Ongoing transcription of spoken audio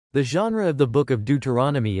The genre of the Book of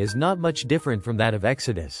Deuteronomy is not much different from that of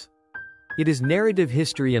Exodus. It is narrative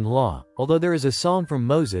history and law, although there is a song from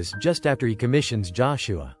Moses just after he commissions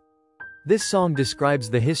Joshua. This song describes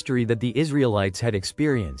the history that the Israelites had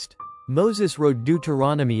experienced. Moses wrote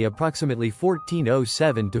Deuteronomy approximately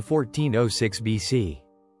 1407 to 1406 BC.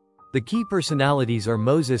 The key personalities are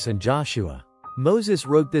Moses and Joshua. Moses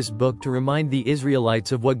wrote this book to remind the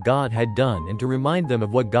Israelites of what God had done and to remind them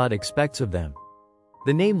of what God expects of them.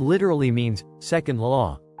 The name literally means, second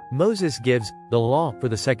law. Moses gives the law for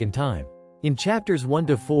the second time. In chapters 1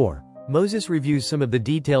 to 4, Moses reviews some of the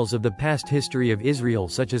details of the past history of Israel,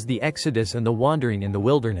 such as the Exodus and the wandering in the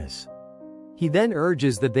wilderness. He then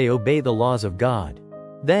urges that they obey the laws of God.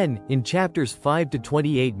 Then, in chapters 5 to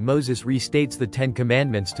 28, Moses restates the Ten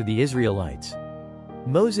Commandments to the Israelites.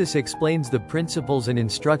 Moses explains the principles and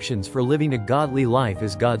instructions for living a godly life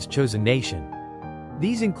as God's chosen nation.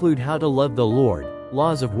 These include how to love the Lord,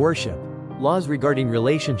 laws of worship, laws regarding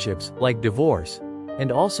relationships, like divorce,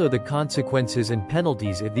 and also the consequences and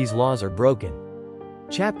penalties if these laws are broken.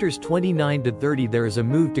 Chapters 29 to 30, there is a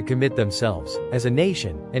move to commit themselves, as a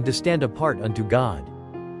nation, and to stand apart unto God.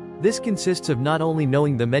 This consists of not only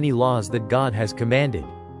knowing the many laws that God has commanded,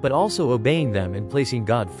 but also obeying them and placing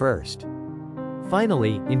God first.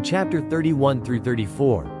 Finally, in chapter 31 through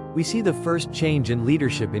 34, we see the first change in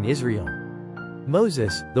leadership in Israel.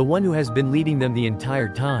 Moses, the one who has been leading them the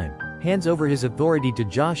entire time, hands over his authority to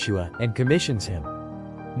Joshua and commissions him.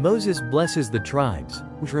 Moses blesses the tribes,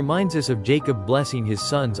 which reminds us of Jacob blessing his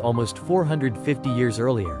sons almost 450 years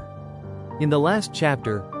earlier. In the last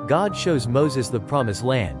chapter, God shows Moses the promised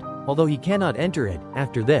land, although he cannot enter it.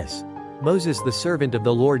 After this, Moses the servant of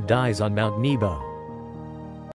the Lord dies on Mount Nebo.